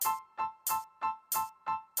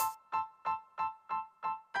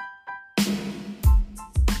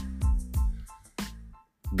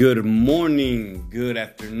Good morning, good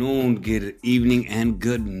afternoon, good evening, and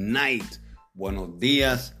good night. Buenos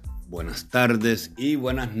días, buenas tardes y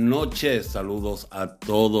buenas noches. Saludos a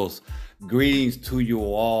todos. Greetings to you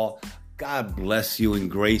all. God bless you in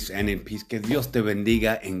grace and in peace. Que Dios te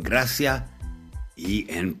bendiga en gracia y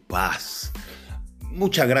en paz.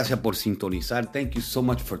 Muchas gracias por sintonizar. Thank you so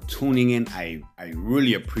much for tuning in. I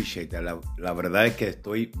really appreciate that. La verdad es que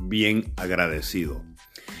estoy bien agradecido.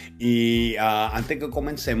 Y antes que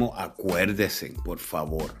comencemos, acuérdense, por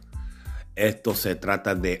favor, esto se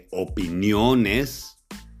trata de opiniones,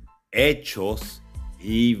 hechos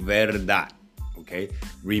y verdad. Okay?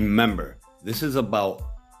 Remember, this is about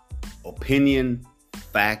opinion,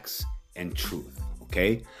 facts, and truth.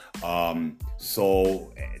 Okay?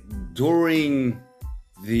 So during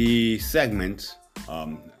the segment,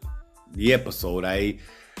 the episode,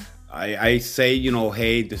 I say,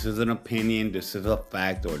 hey, this is an opinion, this is a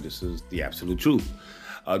fact, or this is the absolute truth.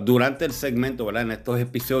 Durante el segmento, ¿verdad? En estos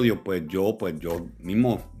episodios, pues yo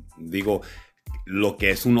mismo digo lo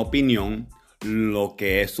que es una opinión, lo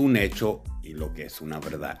que es un hecho y lo que es una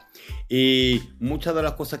verdad. Y muchas de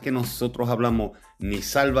las cosas que nosotros hablamos ni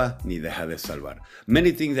salva ni deja de salvar.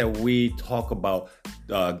 Many things that we talk about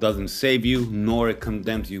doesn't save you, nor it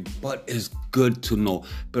condemns you, but it's good to know.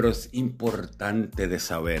 Pero es importante de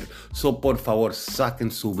saber. So, por favor,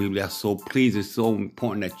 saquen su Biblia. So, please, it's so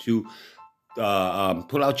important that you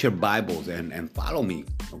pull out your Bibles and follow me.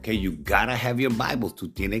 Okay, you gotta have your Bibles.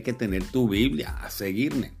 Tú tienes que tener tu Biblia a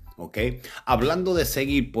seguirme. Okay, hablando de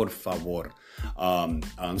seguir, por favor,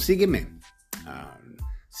 sígueme.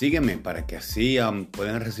 Sígueme para que así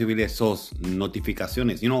puedan recibir esas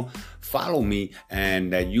notificaciones. Follow me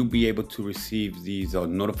and that you'll be able to receive these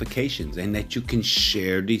notifications and that you can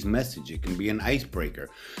share these messages. It can be an icebreaker.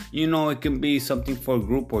 It can be something for a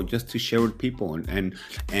group or just to share with people and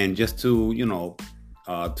just to,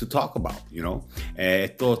 to talk about,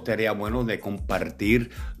 Esto estaría bueno de compartir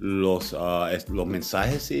los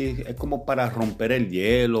mensajes y es como para romper el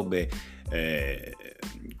hielo,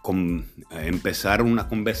 empezar una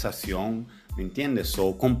conversación, ¿me entiendes?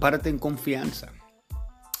 So, comparte en confianza.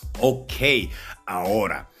 Ok,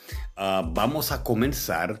 ahora vamos a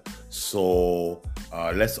comenzar. So,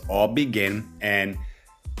 let's all begin. And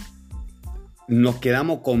nos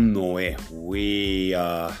quedamos con Noé. We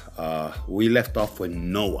left off with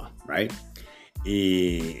Noah, right?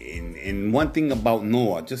 And one thing about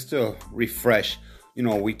Noah, just to refresh,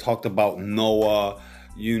 we talked about Noah,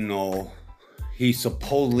 he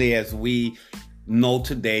supposedly, as we know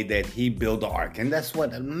today, that he built the ark. And that's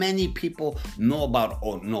what many people know about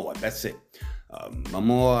Noah. That's it.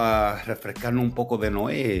 Vamos a refrescarnos un poco de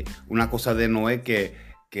Noé. Una cosa de Noé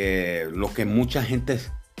que lo que mucha gente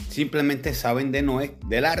simplemente saben de Noé,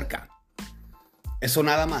 del arca. Eso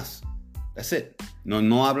nada más. That's it.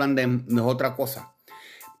 No hablan de otra cosa.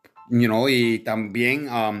 Y también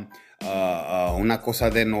una cosa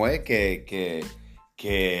de Noé que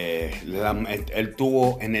él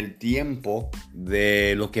tuvo en el tiempo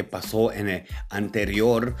de lo que pasó en el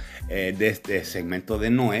anterior de este segmento de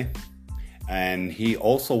Noé. And he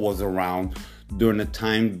also was around during the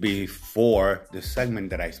time before the segment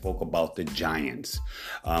that I spoke about the giants.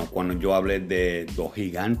 Cuando yo hablé de los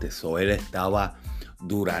gigantes, so él estaba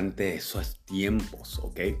durante esos tiempos,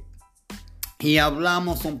 ¿ok? Y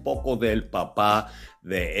hablamos un poco del papá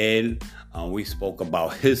de él. We spoke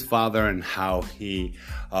about his father and how he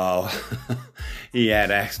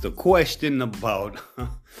had asked a question about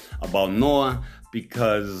Noah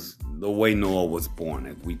because the way Noah was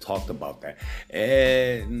born. We talked about that.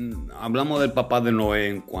 Hablamos del papá de Noé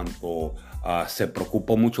en cuanto se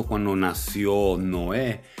preocupó mucho cuando nació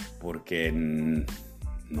Noé porque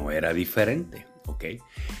no era diferente. Okay.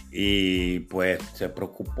 Y pues se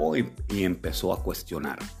preocupó y empezó a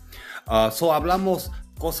cuestionar. So hablamos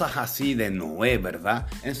cosas así de Noé, ¿verdad?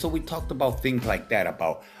 And so we talked about things like that,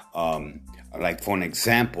 about like for an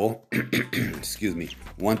example, excuse me,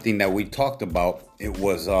 one thing that we talked about, it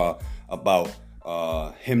was about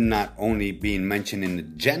him not only being mentioned in the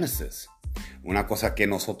Genesis. Una cosa que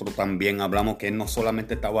nosotros también hablamos, que no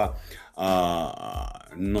solamente estaba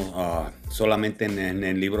solamente en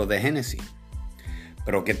el libro de Génesis,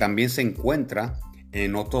 pero que también se encuentra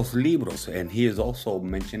en otros libros, and he is also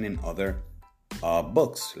mentioned in other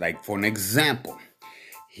books. Like for an example,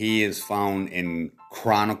 he is found in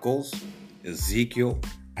Chronicles, Ezekiel,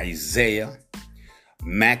 Isaiah,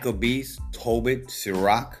 Maccabees, Tobit,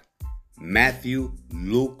 Sirach, Matthew,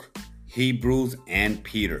 Luke, Hebrews, and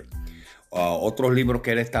Peter. Otros libros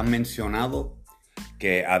que él está mencionado,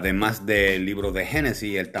 que además del libro de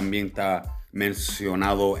Génesis, él también está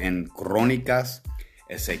mencionado en Crónicas,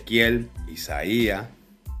 Ezequiel, Isaías,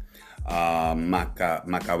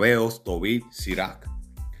 Macabeos, Tobit, Sirac,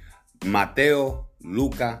 Mateo,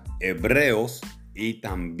 Lucas, Hebreos y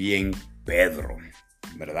también Pedro,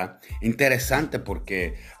 ¿verdad? Interesante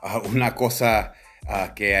porque una cosa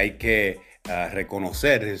que hay que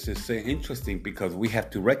reconocer is interesting because we have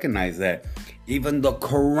to recognize that even the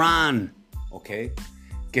Quran, okay,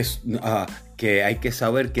 que hay que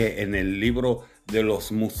saber que en el libro de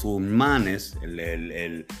los musulmanes,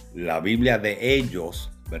 la Biblia de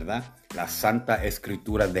ellos, ¿verdad? La Santa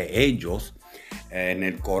Escritura de ellos, en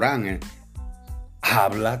el Corán,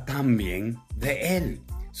 habla también de él.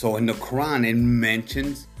 So in the Quran, it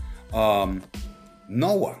mentions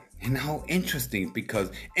Noah. And how interesting,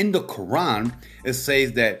 because in the Quran, it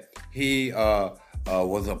says that he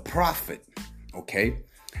was a prophet, okay?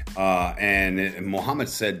 And Muhammad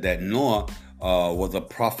said that Noah was a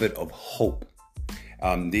prophet of hope.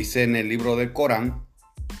 Dice en el libro del Corán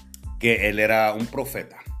que él era un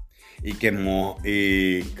profeta y que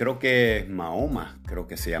creo que Mahoma, creo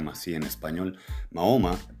que se llama así en español,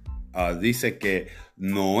 Mahoma, dice que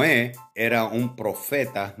Noé era un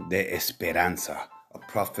profeta de esperanza, a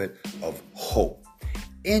prophet of hope.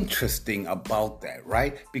 Interesting about that,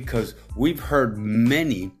 right? Because we've heard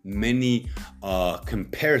many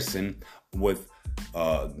comparison with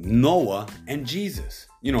Noah and Jesus.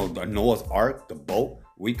 You know, the Noah's Ark, the boat,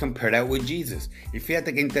 we compare that with Jesus. Y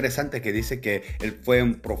fíjate qué interesante que dice que él fue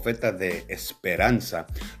un profeta de esperanza,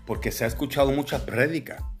 porque se ha escuchado muchas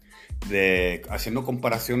prédicas haciendo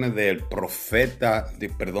comparaciones del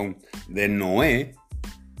de Noé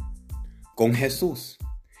con Jesús.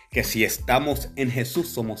 Que si estamos en Jesús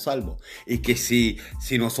somos salvos. Y que si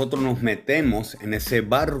nosotros nos metemos en ese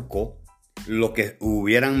barco, lo que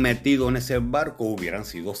hubieran metido en ese barco hubieran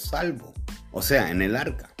sido salvos. O sea, en el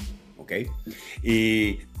arca. Okay?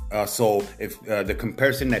 So if the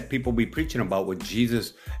comparison that people be preaching about with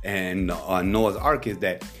Jesus and Noah's Ark is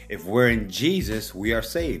that if we're in Jesus, we are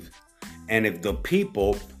saved. And if the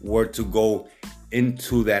people were to go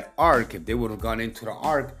into that ark, if they would have gone into the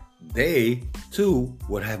ark, they too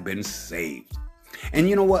would have been saved. And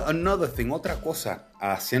you know what? Another thing, otra cosa,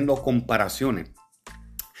 haciendo comparaciones.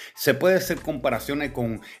 Se puede hacer comparaciones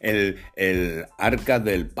con el Arca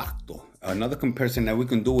del Pacto. Another comparison that we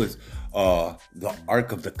can do is the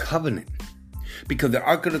Ark of the Covenant. Because the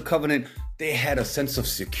Ark of the Covenant, they had a sense of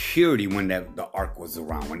security when the Ark was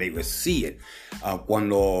around, when they would see it.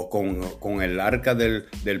 Cuando con el Arca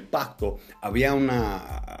del Pacto, había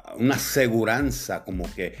una seguranza, como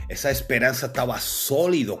que esa esperanza estaba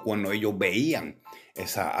sólido cuando ellos veían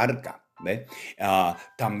esa arca. ¿Ves?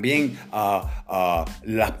 También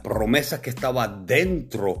las promesas que estaban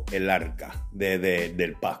dentro del arca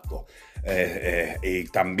del pacto. Y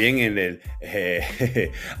también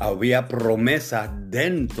había promesas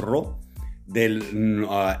dentro del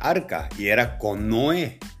arca y era con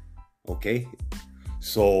Noé. Okay?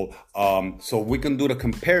 So we can do the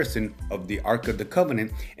comparison of the Ark of the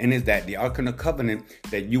Covenant, and is that the Ark of the Covenant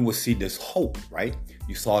that you will see this hope, right?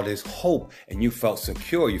 You saw this hope, and you felt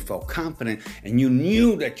secure, you felt confident, and you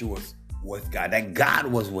knew that you was with God, that God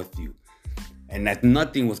was with you, and that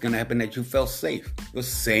nothing was going to happen, that you felt safe. The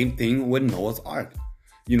same thing with Noah's Ark.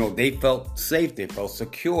 You know, they felt safe, they felt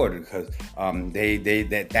secure because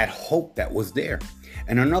that hope that was there.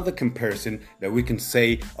 And another comparison that we can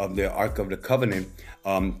say of the Ark of the Covenant,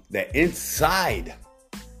 that inside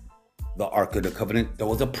the Ark of the Covenant, there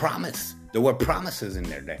was a promise. There were promises in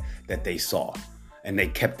there that they saw and they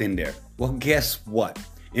kept in there. Well, guess what?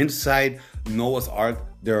 Inside Noah's Ark,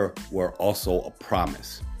 there were also a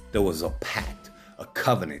promise. There was a pact, a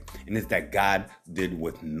covenant, and it's that God did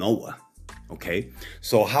with Noah. Okay?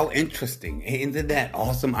 So how interesting. Isn't that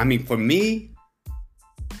awesome? I mean, for me,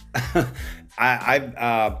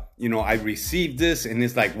 I received this and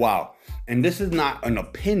it's like, wow. And this is not an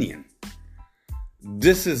opinion.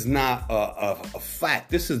 This is not a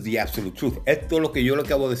fact. This is the absolute truth. Esto lo que yo le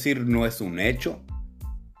acabo de decir no es un hecho.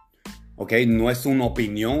 Okay, no es una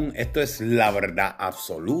opinión. Esto es la verdad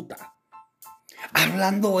absoluta.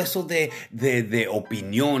 Hablando eso de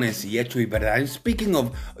opiniones y hechos y verdad. And speaking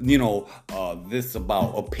of, this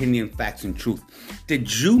about opinion, facts, and truth.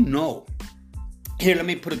 Did you know? Here, let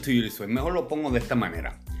me put it to you this way. Mejor lo pongo de esta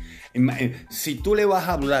manera. Si tú le vas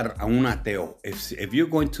a hablar a un ateo, if you're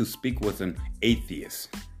going to speak with an atheist,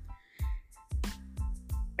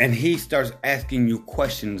 and he starts asking you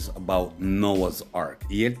questions about Noah's Ark,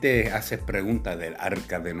 y él te hace preguntas del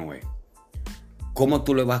arca de Noé, ¿cómo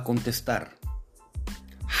tú le vas a contestar?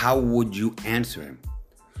 How would you answer him?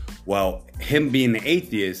 Well, him being an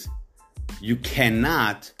atheist, you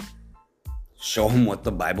cannot show him what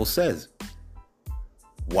the Bible says.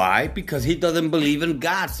 Why? Because he doesn't believe in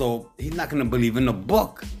God. So he's not going to believe in a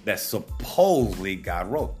book that supposedly God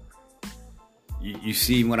wrote. You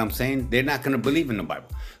see what I'm saying? They're not going to believe in the Bible.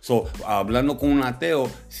 So, hablando con un ateo,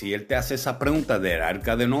 si él te hace esa pregunta del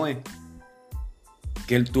arca de Noé,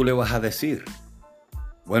 ¿qué tú le vas a decir?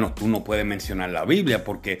 Bueno, tú no puedes mencionar la Biblia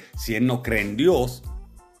porque si él no cree en Dios,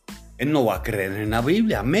 él no va a creer en la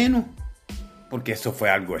Biblia, menos. Porque eso fue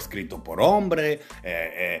algo escrito por hombre,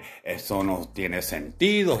 eso no tiene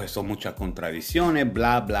sentido, eso muchas contradicciones,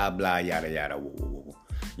 bla, bla, bla, yada, yada.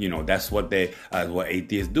 You know, that's what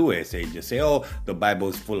atheists do is they just say, oh, the Bible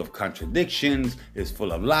is full of contradictions, it's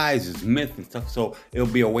full of lies, it's myth and stuff, so it'll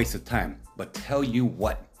be a waste of time. But tell you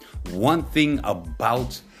what, one thing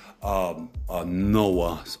about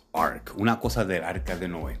Noah's Ark, una cosa del arca de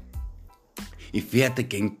Noé. Y fíjate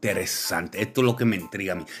qué interesante. Esto es lo que me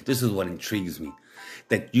intriga a mí. This is what intrigues me.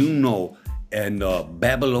 That you know, in the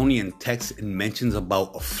Babylonian text, it mentions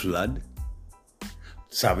about a flood.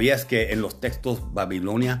 ¿Sabías que en los textos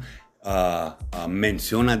Babilonia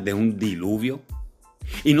menciona de un diluvio?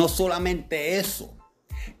 Y no solamente eso,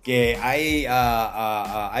 que hay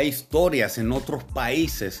historias en otros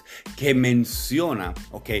países que menciona,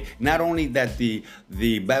 okay, not only that the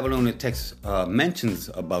Babylonian text mentions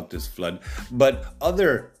about this flood, but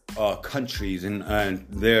other countries and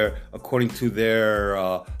their, according to their,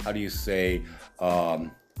 how do you say,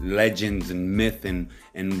 legends and myth and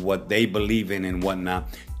what they believe in and whatnot.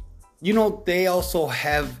 You know, they also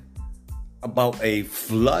have about a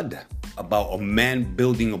flood, about a man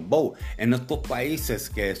building a boat. En estos países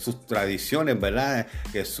que sus tradiciones, ¿verdad?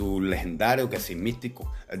 Que su legendario, que su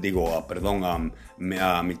místico,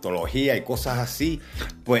 mitología y cosas así,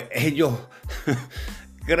 pues ellos,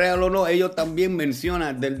 créalo o no, ellos también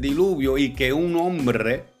mencionan del diluvio y que un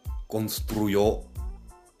hombre construyó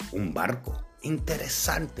un barco.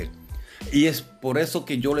 Interesante. Y es por eso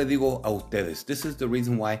que yo le digo a ustedes, this is the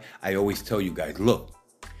reason why I always tell you guys, look,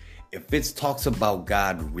 if it talks about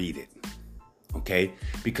God, read it. Okay?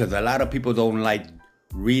 Because a lot of people don't like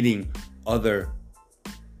reading other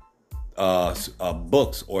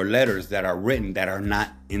books or letters that are written that are not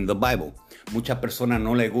in the Bible. Muchas personas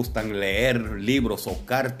no les gustan leer libros o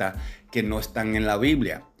cartas que no están en la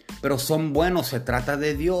Biblia. Pero son buenos, se trata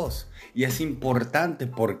de Dios. Y es importante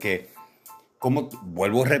porque,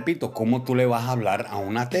 vuelvo y repito, ¿cómo tú le vas a hablar a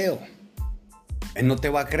un ateo? Él no te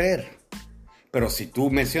va a creer. Pero si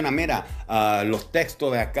tú mencionas, mira, los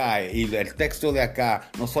textos de acá y el texto de acá,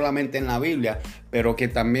 no solamente en la Biblia, pero que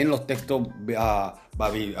también los textos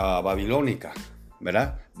babilónicos,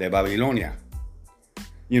 ¿verdad? De Babilonia.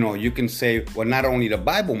 You know, you can say, well, not only the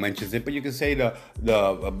Bible mentions it, but you can say the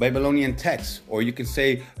Babylonian text, or you can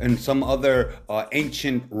say in some other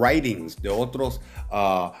ancient writings de otros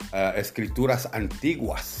escrituras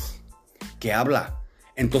antiguas que habla.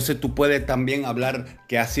 Entonces tú puedes también hablar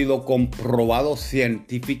que ha sido comprobado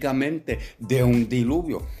científicamente de un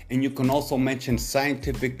diluvio. And you can also mention,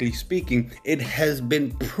 scientifically speaking, it has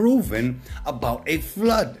been proven about a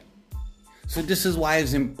flood. So this is why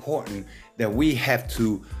it's important that we have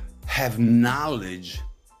to have knowledge,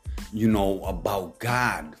 you know, about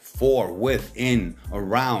God, for, with, in,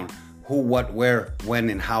 around, who, what, where, when,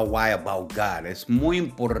 and how, why about God. Es muy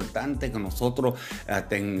importante que nosotros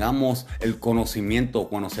tengamos el conocimiento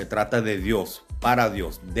cuando se trata de Dios, para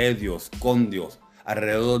Dios, de Dios, con Dios,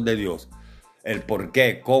 alrededor de Dios. El por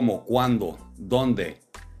qué, cómo, cuándo, dónde,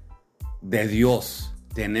 de Dios.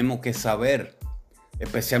 Tenemos que saber,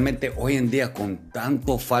 especialmente hoy en día con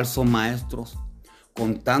tantos falsos maestros,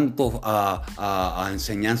 con tantas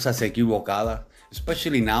enseñanzas equivocadas.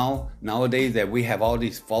 Especially nowadays that we have all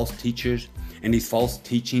these false teachers and these false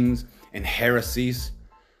teachings and heresies,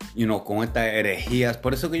 you know, con estas herejías.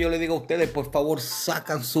 Por eso que yo le digo a ustedes, por favor,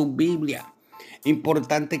 sacan su Biblia.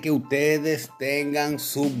 Importante que ustedes tengan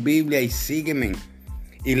su Biblia y sígueme.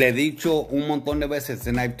 Y le he dicho un montón de veces,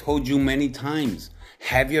 and I've told you many times,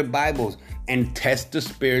 have your Bibles and test the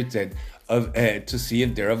spirits to see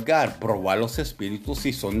if they're of God. Probar los espíritus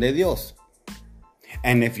si son de Dios.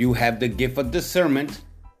 And if you have the gift of discernment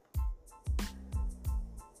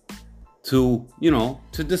to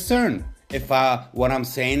discern if what I'm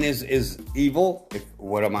saying is evil, if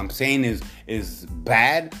what I'm saying is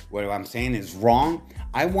bad, what I'm saying is wrong,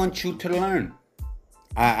 I want you to learn.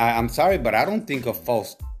 I'm sorry, but I don't think a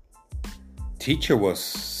false teacher will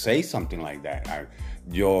say something like that.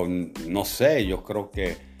 Yo no sé, yo creo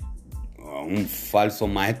que un falso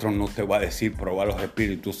maestro no te va a decir probar los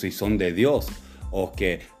espíritus si son de Dios, o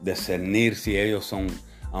que discernir si ellos son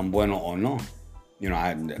buenos o no. You know,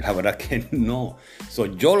 la verdad que no. So,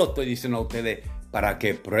 yo lo estoy diciendo a ustedes para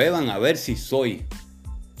que prueban a ver si soy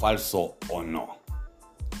falso o no.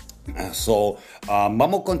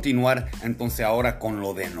 Vamos a continuar entonces ahora con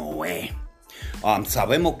lo de Noé.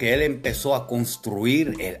 Sabemos que él empezó a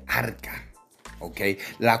construir el arca. Okay.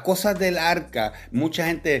 La cosa del arca, mucha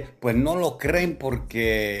gente pues no lo creen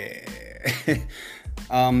porque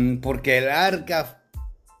porque el arca,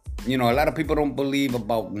 a lot of people don't believe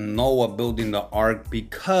about Noah building the ark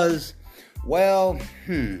because, well,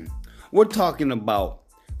 we're talking about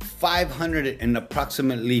 500 and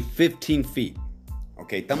approximately 15 feet.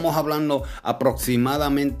 Okay, estamos hablando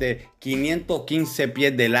aproximadamente 515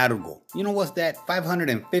 pies de largo. You know what's that?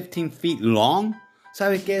 515 feet long.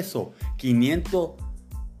 ¿Sabe qué es eso?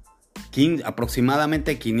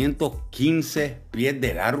 Aproximadamente 515 pies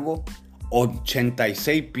de largo,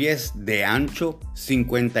 86 pies de ancho,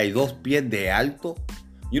 52 pies de alto.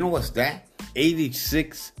 You know what's that?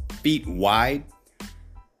 86 feet wide,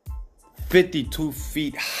 52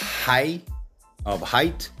 feet height.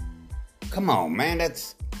 Come on, man,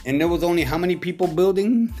 and there was only how many people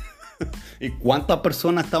building? ¿Y cuántas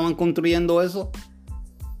personas estaban construyendo eso?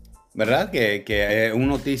 ¿Verdad? Que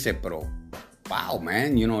uno dice, pero, wow,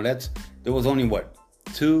 man, there was only what?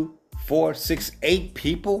 2, 4, 6, 8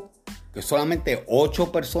 people? Que solamente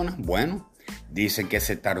 8 personas. Bueno, dicen que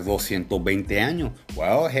se tardó 120 años.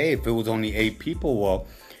 Well, hey, if it was only 8 people, well,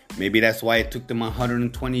 maybe that's why it took them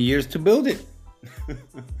 120 years to build it.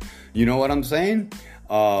 You know what I'm saying?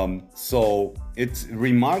 So it's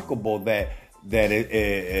remarkable that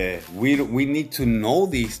we need to know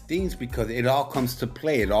these things because it all comes to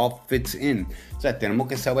play, it all fits in. O sea, tenemos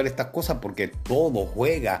que saber estas cosas porque todo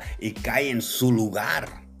juega y cae en su lugar.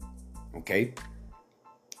 ¿Ok?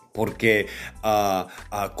 Porque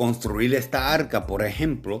construir esta arca, por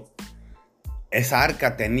ejemplo, esa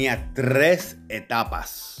arca tenía 3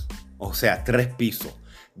 etapas, o sea, 3 pisos.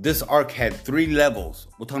 This ark had 3 levels.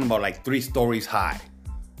 We're talking about like 3 stories high.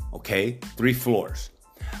 Okay, 3 floors.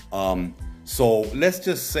 So let's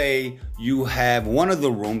just say you have one of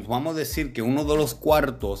the rooms. Vamos a decir que uno de los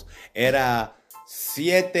cuartos era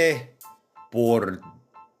 7 por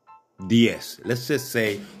 10. Let's just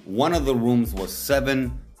say one of the rooms was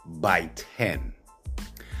 7 by 10.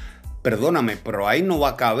 Perdóname, pero ahí no va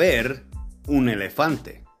a caber un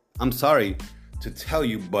elefante. I'm sorry to tell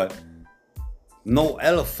you, but no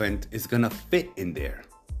elephant is gonna fit in there.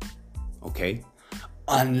 Okay?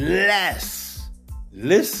 Unless,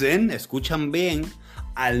 listen, escuchan bien,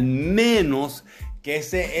 al menos que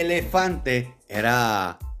ese elefante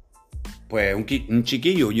era, pues, un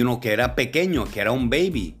chiquillo, que era pequeño, que era un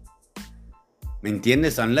baby. ¿Me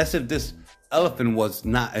entiendes? Unless if this elephant was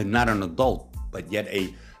not an adult, but yet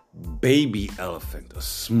a baby elephant, a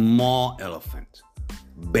small elephant,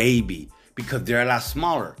 baby, because they're a lot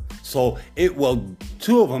smaller. So,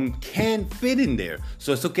 2 of them can fit in there.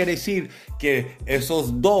 So, eso quiere decir que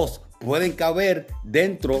esos 2 pueden caber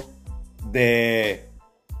dentro de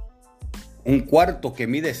un cuarto que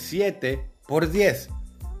mide 7 por 10.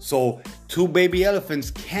 So, 2 baby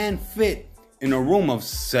elephants can fit in a room of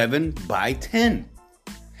 7 by 10.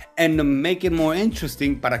 And to make it more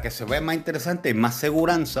interesting, para que se vea más interesante, más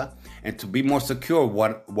seguranza, and to be more secure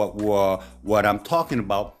what I'm talking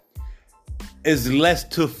about, is less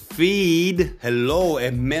to feed. Hello,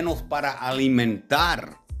 es menos para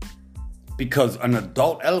alimentar. Because an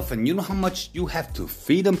adult elephant, you know how much you have to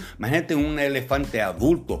feed them? Imagínate un elefante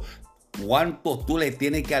adulto. ¿Cuánto tú le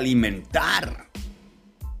tienes que alimentar?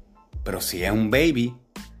 Pero si es un baby,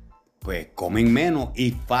 pues comen menos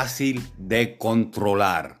y fácil de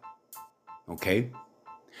controlar. ¿Ok?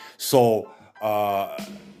 So,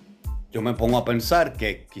 yo me pongo a pensar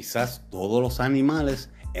que quizás todos los animales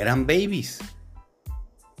eran babies.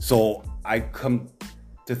 So I come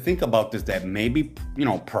to think about this, that maybe,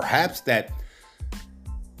 perhaps that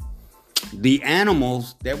the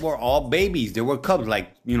animals, they were all babies. They were cubs,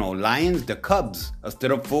 like, lions, the cubs,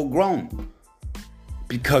 instead of full grown.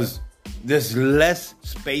 Because there's less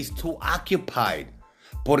space to occupy.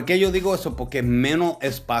 ¿Por qué yo digo eso? Porque menos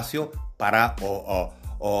espacio para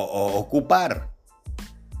ocupar.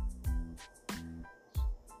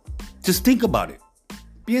 Just think about it.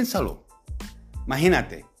 Piénsalo.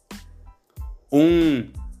 Imagínate.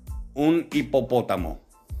 Un hipopótamo.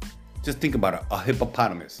 Just think about it. A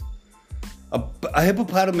hippopotamus. A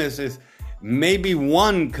hippopotamus is maybe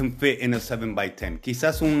one can fit in a 7 by 10.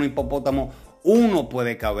 Quizás un hipopótamo, uno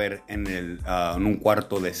puede caber en un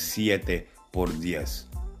cuarto de 7 por 10.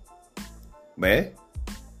 ¿Ve?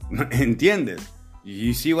 ¿Entiendes?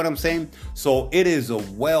 You see what I'm saying? So it is a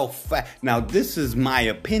Now, this is my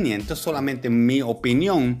opinion. Esto es solamente mi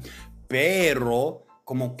opinión. Pero,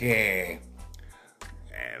 como que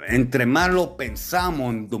entre más lo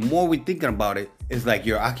pensamos, the more we think about it, it's like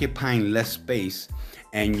you're occupying less space.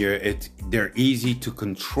 and they're easy to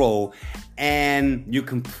control, and you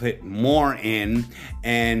can put more in,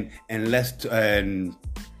 and less, and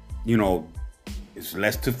you know, it's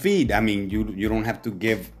less to feed. I mean, you don't have to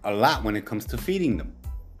give a lot when it comes to feeding them.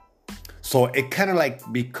 So it kind of like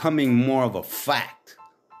becoming more of a fact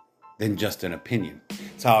than just an opinion.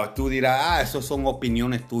 So tú dirás, esos son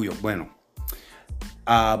opiniones tuyas. Bueno,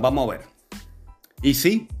 vamos a ver. Y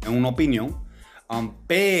sí, es una opinión.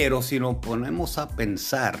 Pero si nos ponemos a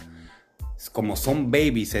pensar, como son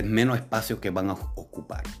babies, es menos espacio que van a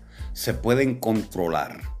ocupar. Se pueden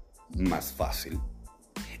controlar más fácil.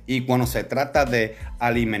 Y cuando se trata de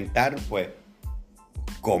alimentar, pues,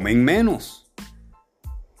 comen menos.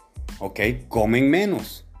 ¿Ok? Comen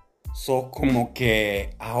menos. So, como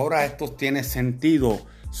que ahora esto tiene sentido.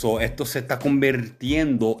 So, esto se está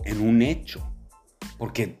convirtiendo en un hecho.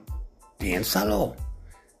 Porque, piénsalo.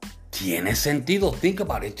 Tiene sentido. Think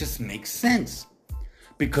about it. It just makes sense.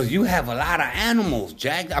 Because you have a lot of animals,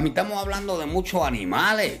 Jack. A mí estamos hablando de muchos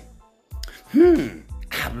animales.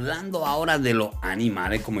 Hablando ahora de los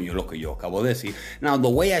animales, como lo que yo acabo de decir. Now, the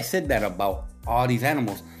way I said that about all these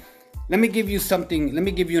animals, let me give you something, let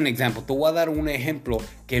me give you an example. Te voy a dar un ejemplo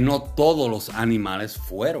que no todos los animales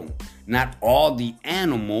fueron. Not all the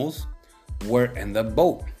animals were in the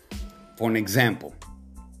boat. For an example.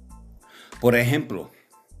 Por ejemplo,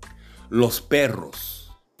 los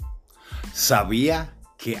perros. ¿Sabía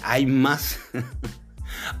que hay más,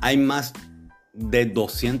 hay más de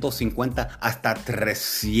 250 hasta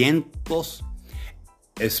 300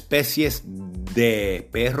 especies de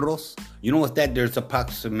perros? You know what's that? There's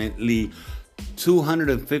approximately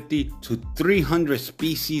 250 to 300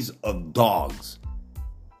 species of dogs.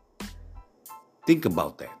 Think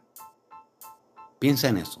about that. Piensa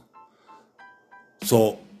en eso.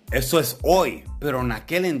 So, eso es hoy, pero en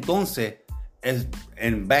aquel entonces,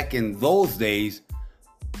 and back in those days,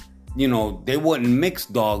 you know, they wouldn't mix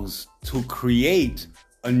dogs to create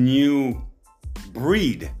a new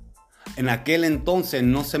breed. En aquel entonces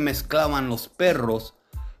no se mezclaban los perros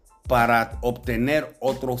para obtener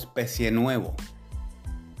otra especie nuevo.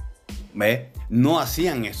 ¿Ve? No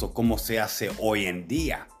hacían eso como se hace hoy en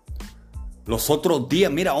día. Los otros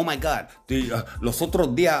días, mira, oh my God. Los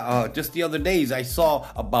otros días, just the other days, I saw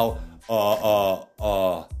about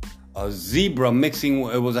a zebra mixing,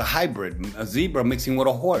 it was a hybrid, a zebra mixing with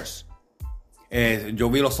a horse. Yo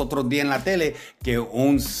vi los otros días en la tele que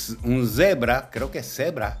un zebra, creo que es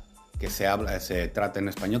zebra, que se trata en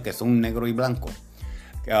español, que son negro y blanco.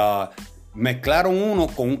 Mezclaron uno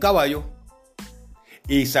con un caballo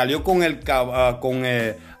y salió con el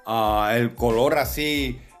color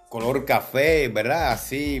así, color café, ¿verdad?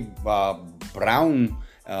 Así, brown,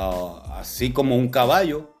 así como un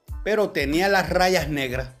caballo, pero tenía las rayas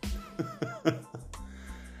negras.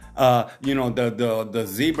 You know, the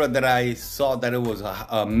zebra that I saw that it was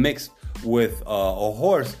mixed with a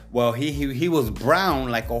horse. Well, he was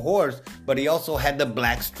brown like a horse, but he also had the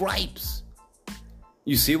black stripes.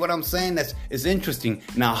 You see what I'm saying? It's interesting.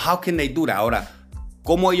 Now, how can they do that? Ahora,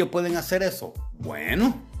 ¿cómo ellos pueden hacer eso?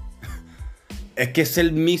 Bueno, es que es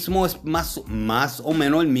el mismo, es más o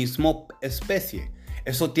menos el mismo especie.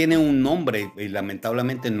 Eso tiene un nombre y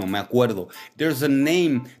lamentablemente no me acuerdo. There's a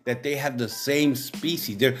name that they have the same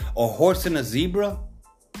species. They're a horse and a zebra.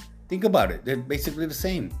 Think about it. They're basically the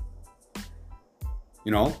same.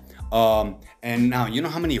 You know? And now, you know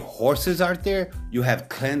how many horses are there? You have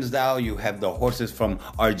Clensdale. You have the horses from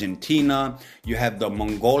Argentina. You have the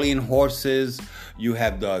Mongolian horses. You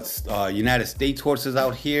have the United States horses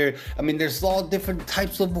out here. I mean, there's all different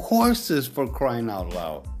types of horses, for crying out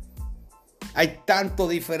loud. Hay tantos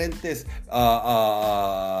diferentes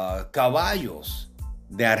caballos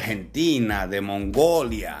de Argentina, de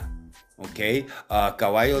Mongolia, ¿ok?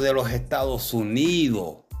 Caballos de los Estados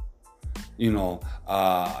Unidos. You know,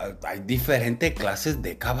 hay diferentes clases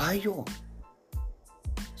de caballo.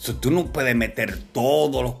 So, tú no puedes meter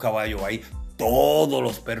todos los caballos ahí, todos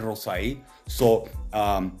los perros ahí. So,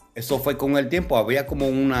 eso fue con el tiempo. Había como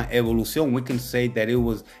una evolución. We can say that it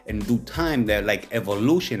was in due time, that like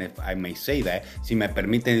evolution, if I may say that, si me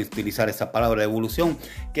permiten utilizar esa palabra, evolución,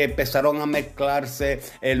 que empezaron a mezclarse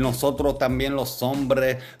nosotros también los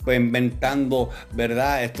hombres, pues, inventando,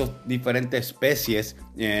 ¿verdad? Estas diferentes especies.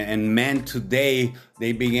 And men today,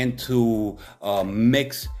 they began to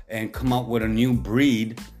mix and come up with a new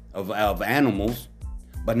breed of animals.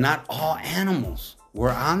 But not all animals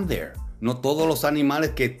were on there. No todos los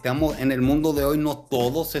animales que estamos en el mundo de hoy, no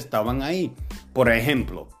todos estaban ahí. Por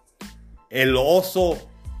ejemplo, el oso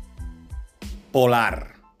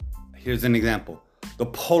polar. Here's an example. The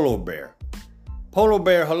polar bear. Polar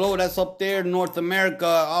bear, hello, that's up there in North America,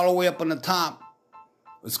 all the way up on the top.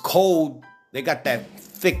 It's cold. They got that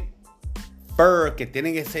thick fur, que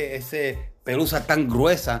tienen ese pelusa tan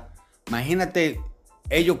gruesa. Imagínate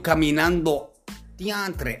ellos caminando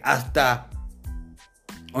diantre hasta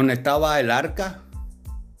donde estaba el arca.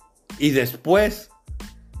 Y después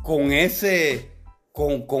con ese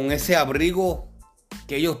abrigo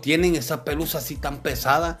que ellos tienen, esa pelusa así tan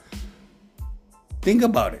pesada. Think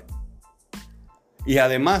about it. Y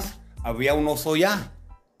además había un oso ya.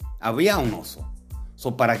 Había un oso.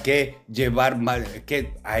 So, ¿para qué llevar mal?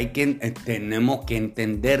 Tenemos que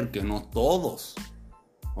entender que no todos.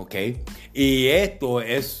 ¿Ok? Y esto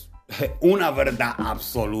es una verdad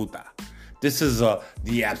absoluta. This is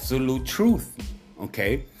the absolute truth. ¿Ok?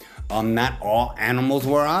 Not all animals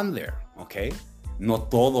were on there. ¿Ok? No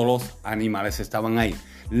todos los animales estaban ahí.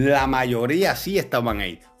 La mayoría sí estaban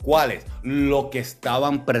ahí. ¿Cuáles? Los que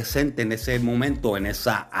estaban presentes en ese momento, en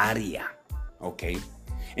esa área. ¿Ok?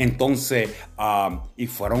 Entonces, y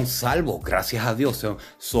fueron salvos, gracias a Dios.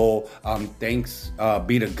 So, thanks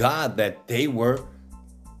be to God that they were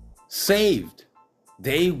saved.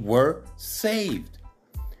 They were saved.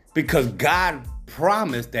 Because God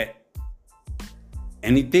promised that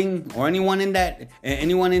anything or anyone in that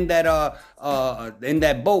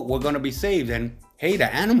boat were going to be saved. And hey, the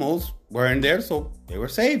animals were in there, so they were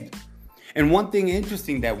saved. And one thing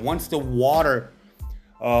interesting, that once the water,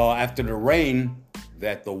 after the rain,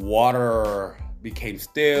 that the water became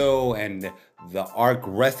still and the ark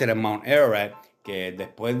rested at Mount Ararat, que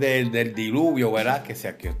después del diluvio, ¿verdad? Que se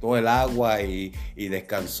aquietó el agua y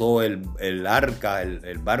descansó el arca,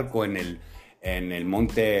 el barco en el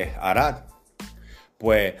monte Arad.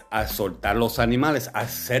 Pues al soltar los animales, al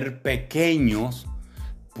ser pequeños,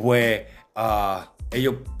 pues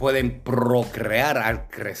ellos pueden procrear, al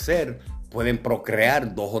crecer, pueden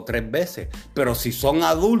procrear 2 o 3 veces. Pero si son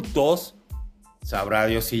adultos, sabrá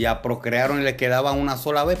Dios si ya procrearon y le quedaba una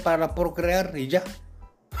sola vez para procrear y ya.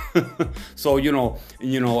 So,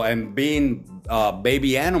 and being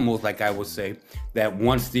baby animals, like I would say, that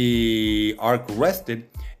once the ark rested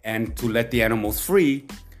and to let the animals free,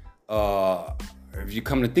 if you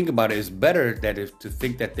come to think about it, it's better to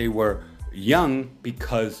think that they were young,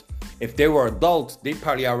 because if they were adults, they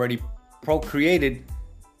probably already procreated,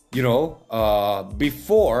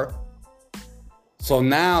 before. So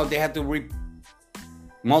now they have to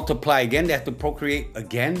multiply again. They have to procreate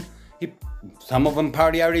again. Some of them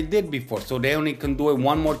probably already did before, so they only can do it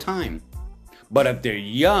one more time. But if they're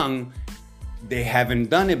young, they haven't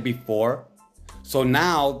done it before. So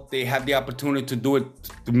now they have the opportunity to do it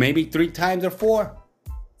maybe 3 times or 4,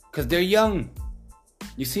 because they're young.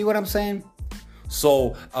 You see what I'm saying?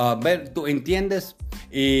 So, ¿tú entiendes?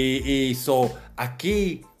 Y so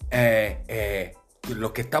aquí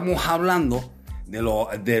lo que estamos hablando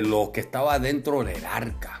de lo que estaba dentro del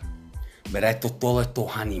arca. ¿Verdad? Todos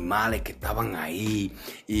estos animales que estaban ahí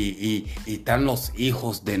y están los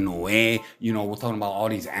hijos de Noé. We're talking about all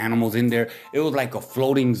these animals in there. It was like a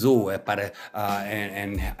floating zoo.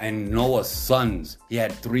 And Noah's sons, he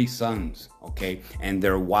had 3 sons, okay? And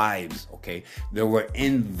their wives, okay? They were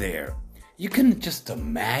in there. You can just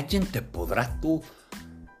imagine, ¿te podrás tú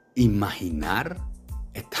imaginar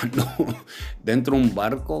estando dentro de un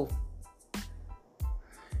barco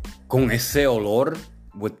con ese olor?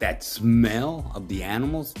 With that smell of the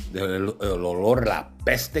animals, el olor, la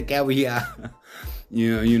peste que había,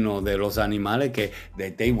 de los animales,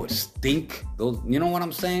 that they would stink. Those, you know what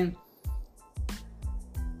I'm saying?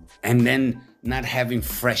 And then not having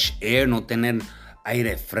fresh air, no tener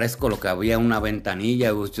aire fresco, lo que había una ventanilla,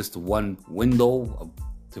 it was just one window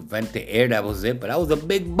to vent the air, that was it. But that was a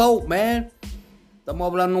big boat, man.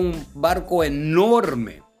 Estamos hablando de un barco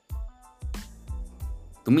enorme.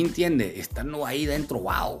 ¿Tú me entiendes? Estando ahí dentro,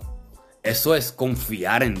 wow. Eso es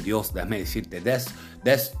confiar en Dios, déjame decirte. That's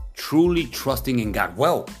truly trusting in God.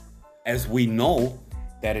 Well, as we know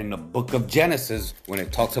that in the book of Genesis, when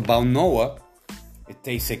it talks about Noah, it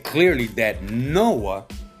takes it clearly that Noah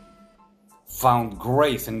found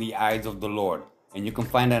grace in the eyes of the Lord. And you can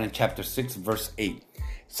find that in chapter 6, verse 8.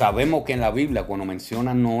 Sabemos que en la Biblia, cuando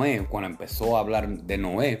menciona Noé, cuando empezó a hablar de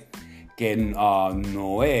Noé, que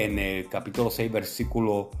Noé en el capítulo 6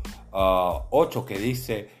 versículo 8 que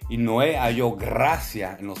dice, y Noé halló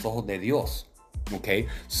gracia en los ojos de Dios. Okay,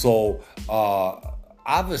 so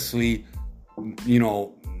obviously,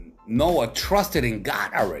 Noah trusted in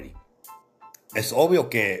God already. Es obvio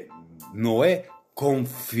que Noé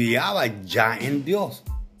confiaba ya en Dios.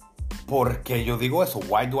 ¿Por qué yo digo eso?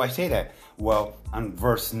 Why do I say that? Well, in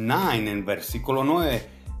verse 9, en versículo 9,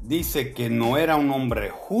 dice que no era un hombre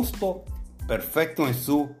justo, perfecto en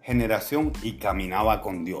su generación y caminaba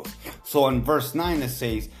con Dios. So in verse 9 it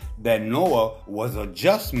says that Noah was a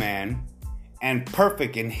just man and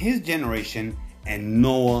perfect in his generation, and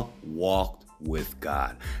Noah walked with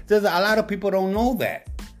God. Entonces, a lot of people don't know that.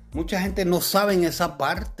 Mucha gente no sabe esa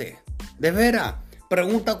parte. De veras.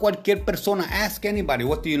 Pregunta a cualquier persona. Ask anybody,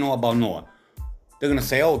 what do you know about Noah? They're going to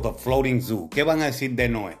say, oh, the floating zoo. ¿Qué van a decir de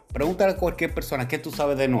Noé? Pregúntale a cualquier persona, ¿qué tú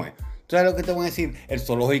sabes de Noé? ¿Tú sabes lo que te van a decir? El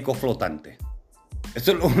zoológico flotante.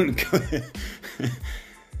 Eso es lo único.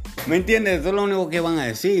 ¿Me entiendes? Eso es lo único que van a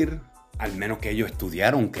decir. Al menos que ellos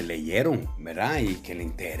estudiaron, que leyeron, ¿verdad? Y que les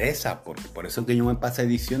interesa. Por eso que yo me pasé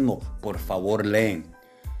diciendo, por favor, leen.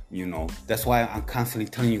 You know, that's why I'm constantly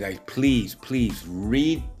telling you guys, please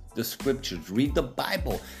read the scriptures, read the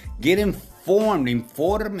Bible, get informed,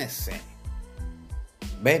 infórmese.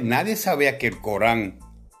 ¿Ves? Nadie sabía que el Corán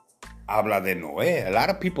habla de Noé. A lot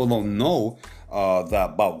of people don't know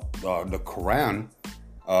about the Quran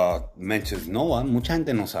mentions Noah. Mucha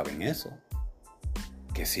gente no sabe eso.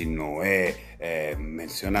 Que si Noé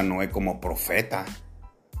menciona a Noé como profeta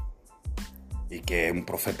y que es un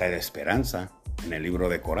profeta de esperanza en el libro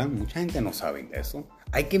de Corán, mucha gente no sabe de eso.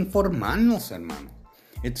 Hay que informarnos, hermano.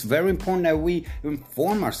 It's very important that we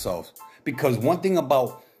inform ourselves, because one thing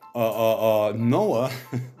about Noah,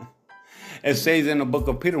 it says in the book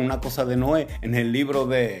of Peter, una cosa de Noé, en el libro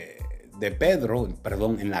de Pedro,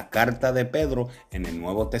 perdón, en la carta de Pedro, en el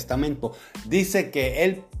Nuevo Testamento, dice que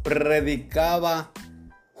él predicaba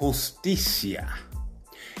justicia.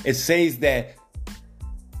 It says that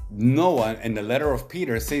Noah, in the letter of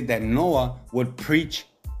Peter, it says that Noah would preach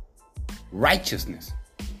righteousness.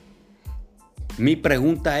 Mi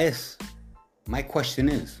pregunta es, my question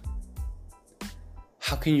is,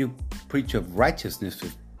 how can you preach of righteousness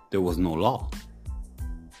if there was no law?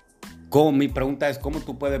 Mi pregunta es, ¿cómo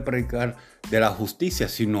tú puedes predicar de la justicia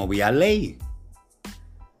si no había ley?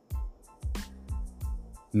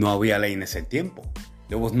 No había ley en ese tiempo.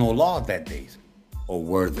 There was no law that days. Or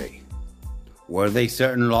were they? Were they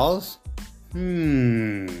certain laws?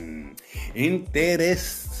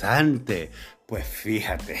 Interesante. Pues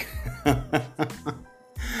fíjate.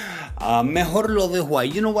 Mejor lo dejo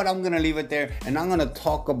ahí. You know what? I'm going to leave it there. And I'm going to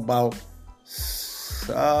talk about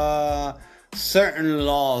certain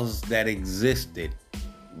laws that existed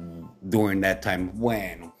during that time.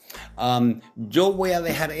 Bueno. Yo voy a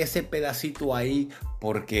dejar ese pedacito ahí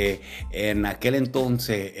porque en aquel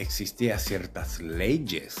entonces existían ciertas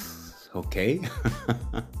leyes. ¿Ok?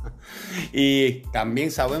 Y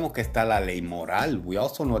también sabemos que está la ley moral. We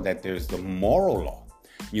also know that there's the moral law.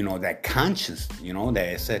 You know, that conscience, you know,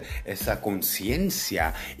 de esa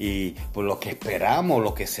conciencia y por lo que esperamos,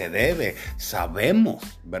 lo que se debe, sabemos,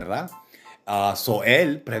 ¿verdad? So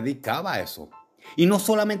él predicaba eso. Y no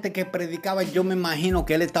solamente que predicaba, yo me imagino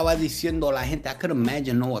que él estaba diciendo a la gente, I could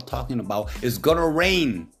imagine Noah talking about, it's gonna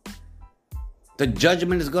rain. The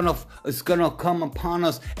judgment is gonna come upon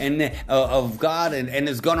us and of God and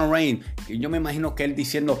it's gonna rain. Yo me imagino que él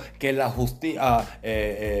diciendo que la justicia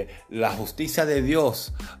de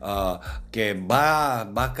Dios que va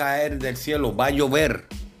a caer del cielo, va a llover.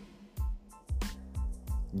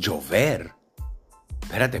 Llover.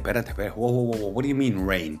 Espérate. Whoa. What do you mean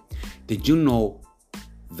rain? Did you know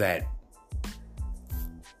that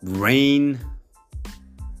rain,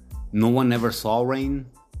 no one ever saw rain?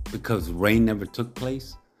 Because rain never took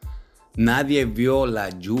place. Nadie vio la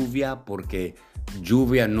lluvia porque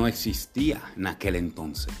lluvia no existía en aquel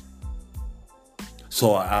entonces.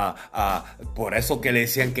 So, por eso que le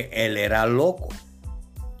decían que él era loco.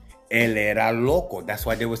 Él era loco. That's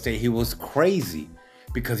why they would say he was crazy.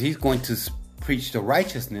 Because he's going to preach the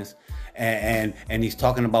righteousness and he's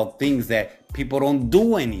talking about things that people don't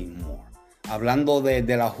do anymore. Hablando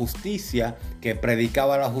de la justicia, que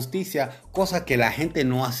predicaba la justicia, cosas que la gente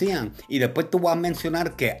no hacían. Y después tú vas a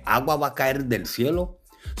mencionar que agua va a caer del cielo.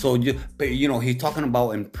 So, you know, he's talking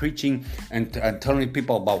about and preaching and telling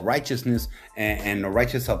people about righteousness and the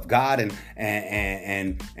righteousness of God.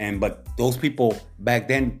 But those people back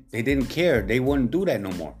then, they didn't care. They wouldn't do that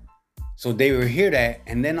no more. So they will hear that.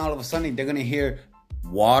 And then all of a sudden, they're going to hear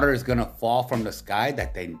water is going to fall from the sky.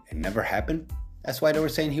 It never happened. That's why they were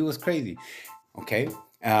saying he was crazy. Okay.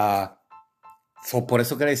 So por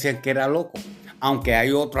eso que le decían que era loco. Aunque hay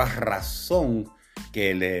otra razón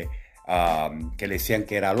que le decían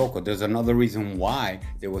que era loco. There's another reason why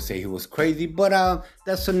they would say he was crazy. But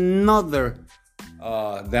that's another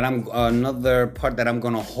another part that I'm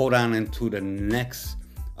going to hold on into the next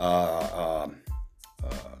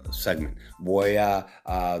segment.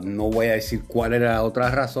 No voy a decir cuál era la otra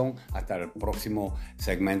razón hasta el próximo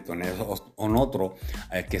segmento. En otro,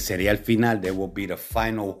 que sería el final. There will be the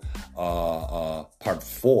final part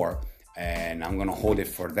 4. And I'm going to hold it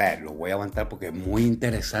for that. Lo voy a aguantar porque es muy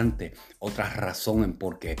interesante. Otra razón en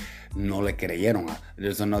por qué no le creyeron.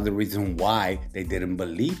 There's another reason why they didn't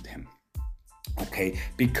believe him. Okay,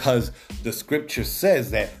 because the scripture says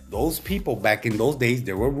that those people back in those days,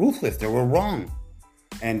 they were ruthless, they were wrong.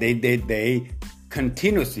 And they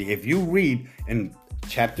continuously, if you read in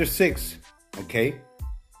chapter 6, okay,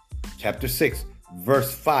 chapter 6,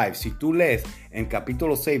 verse 5, si tú lees en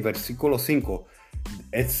capítulo 6, versículo 5,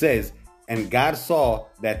 it says, and God saw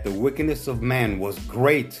that the wickedness of man was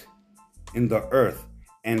great in the earth,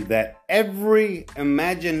 and that every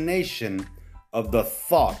imagination of the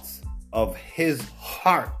thoughts of his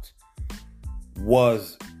heart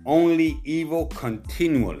was only evil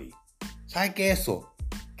continually. ¿Sabe qué eso?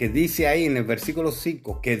 Que dice ahí en el versículo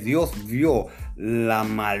 5 que Dios vio la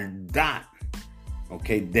maldad,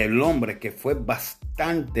 okay, del hombre, que fue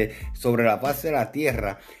bastante sobre la faz de la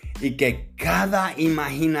tierra, y que cada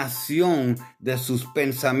imaginación de sus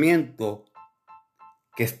pensamientos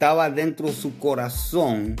que estaba dentro de su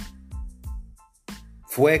corazón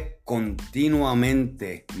fue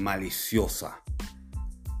continuamente maliciosa.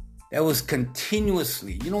 That was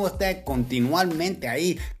continuously. You know what that? Continuamente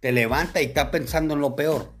ahí te levanta y está pensando en lo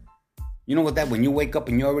peor. You know what that? When you wake up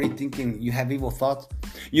and you're already thinking you have evil thoughts.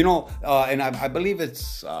 You know, and I believe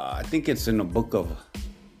it's, I think it's in the book of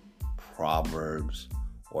Proverbs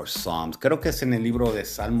or Psalms. Creo que es en el libro de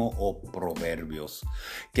Salmo o Proverbios,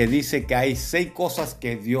 que dice que hay 6 cosas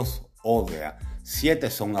que Dios odia. 7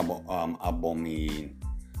 son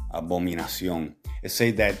abominación. It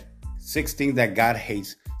says that 6 things that God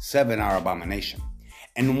hates, 7 are abomination.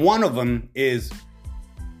 And one of them is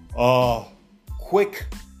quick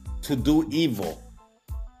to do evil.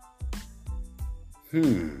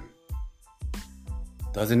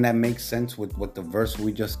 Doesn't that make sense with what the verse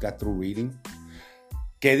we just got through reading?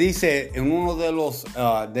 Que dice en uno de los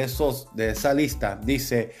de esa lista,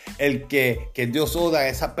 dice el que Dios odia a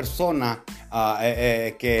esa persona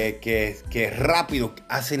que rápido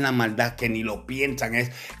hacen la maldad, que ni lo piensan,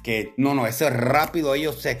 es que no, ese rápido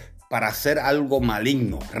ellos para hacer algo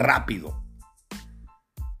maligno, rápido,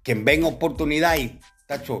 que ven oportunidad y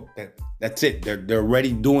tacho, that's it, they're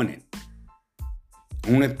already doing it.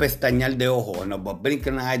 Un pestañear de ojo, and a blink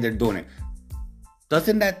an eye, they're doing it.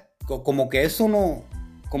 Doesn't that, como que eso no,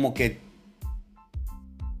 como que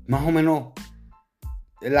más o menos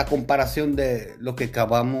es la comparación de lo que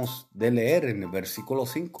acabamos de leer en el versículo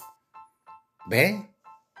 5. ¿Ve?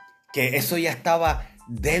 Que eso ya estaba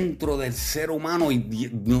dentro del ser humano y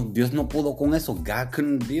Dios no pudo con eso. God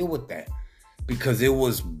couldn't deal with that. Because it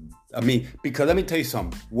was, because let me tell you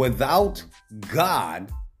something. Without God,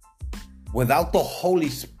 without the Holy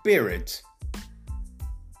Spirit,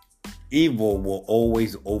 evil will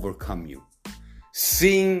always overcome you.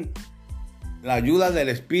 Sin la ayuda del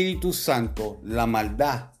Espíritu Santo, la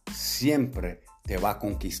maldad siempre te va a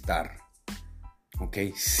conquistar. ¿Ok?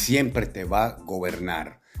 Siempre te va a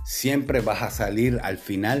gobernar. Siempre vas a salir, al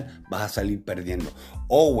final vas a salir perdiendo.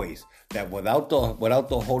 Always. That without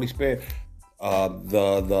the Holy Spirit, how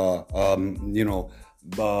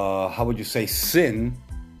would you say, sin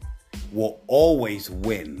will always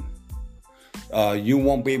win. You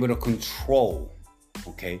won't be able to control.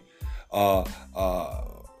 Okay?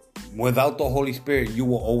 Without the Holy Spirit, you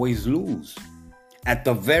will always lose. At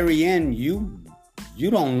the very end, you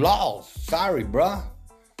don't lose. Sorry, bro.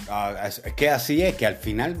 Que así es, que al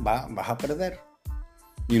final vas a perder.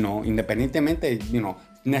 Independientemente,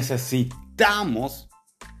 necesitamos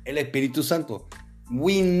el Espíritu Santo.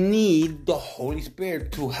 We need the Holy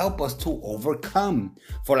Spirit to help us to overcome.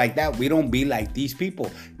 For like that, we don't be like these people.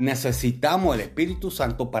 Necesitamos el Espíritu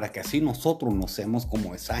Santo para que así nosotros no seamos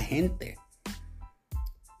como esa gente.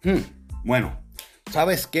 Bueno,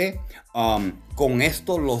 ¿sabes qué? Con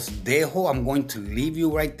esto los dejo. I'm going to leave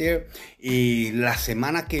you right there. Y la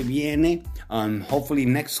semana que viene, hopefully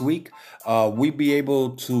next week, we'll be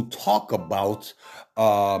able to talk about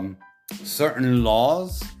certain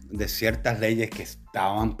laws, de ciertas leyes que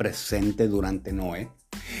estaban presentes durante Noé,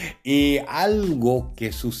 y algo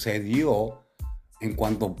que sucedió en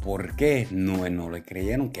cuanto a por qué Noé no le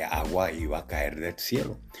creyeron que agua iba a caer del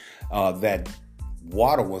cielo, that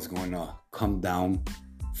water was going to come down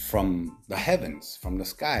from the heavens, from the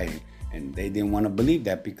sky, and they didn't want to believe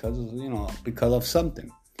that because of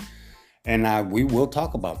something. And we will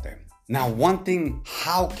talk about that. Now, one thing,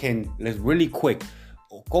 let's really quick,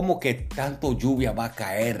 ¿cómo que tanto lluvia va a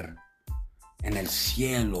caer en el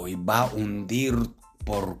cielo y va a hundir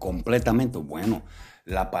por completamente? Bueno,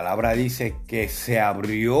 la palabra dice que se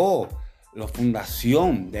abrió la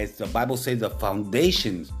fundación. The Bible says the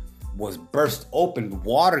foundations was burst open.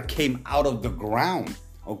 Water came out of the ground.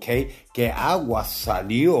 ¿ok? Que agua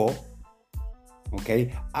salió, ¿ok?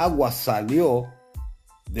 Agua salió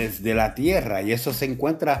desde la tierra, y eso se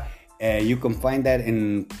encuentra, you can find that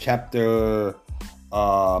in chapter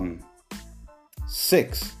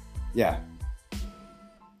 6, yeah.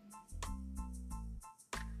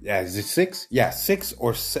 Yeah, is it 6? Yeah, 6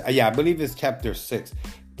 or 6. Yeah, I believe it's chapter 6.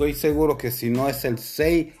 Estoy seguro que si no es el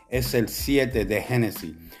 6, es el 7 de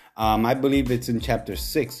Génesis. I believe it's in chapter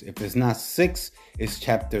 6. If it's not 6, it's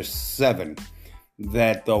chapter 7.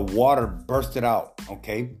 That the water bursted out,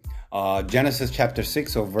 okay? Genesis chapter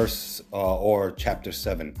 6 or chapter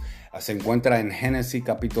 7. Se encuentra en Génesis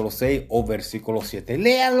capítulo 6 o versículo 7.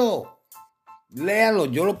 ¡Léalo! Léalo,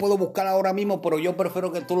 yo lo puedo buscar ahora mismo, pero yo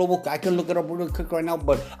prefiero que tú lo busques. I can look it up real quick right now,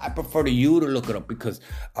 but I prefer you to look it up because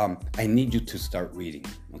I need you to start reading,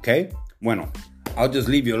 okay? Bueno, I'll just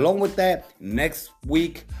leave you alone with that. Next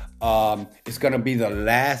week, it's going to be the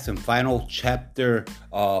last and final chapter,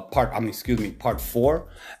 part 4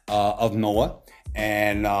 of Noah.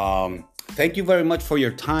 And thank you very much for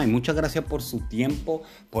your time. Muchas gracias por su tiempo,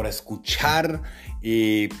 por escuchar.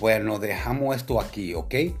 Y pues nos dejamos esto aquí,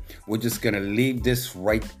 ¿ok? We're just going to leave this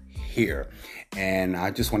right here. And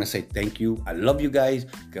I just want to say thank you. I love you guys.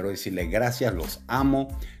 Quiero decirle gracias. Los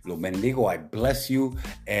amo. Los bendigo. I bless you.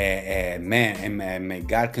 And may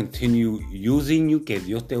God continue using you. Que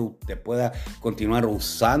Dios te pueda continuar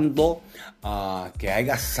usando. Que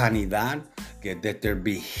haya sanidad. That there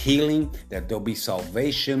be healing, that there be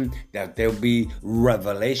salvation, that there be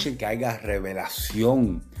revelation, que haya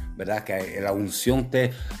revelación, ¿verdad? Que la unción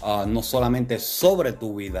esté no solamente sobre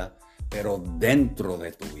tu vida, pero dentro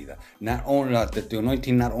de tu vida. Not only that the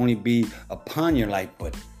anointing not only be upon your life,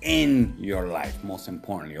 but in your life, most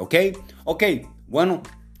importantly, ¿ok? Ok, bueno,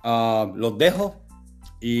 los dejo.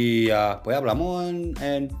 Y pues hablamos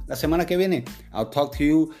en la semana que viene. I'll talk to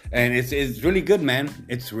you. And it's really good, man.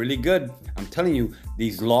 It's really good. I'm telling you,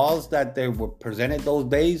 these laws that they were presented those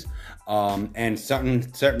days, and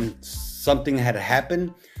something had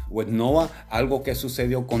happened with Noah, algo que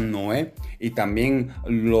sucedió con Noé, y también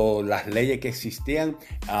las leyes que existían.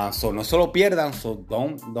 So no se lo pierdan. So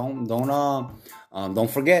don't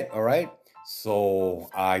forget, all right?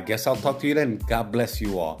 So I guess I'll talk to you then. God bless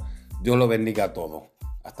you all. Dios lo bendiga a todos.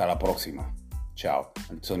 Hasta la próxima. Ciao.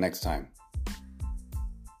 Until next time.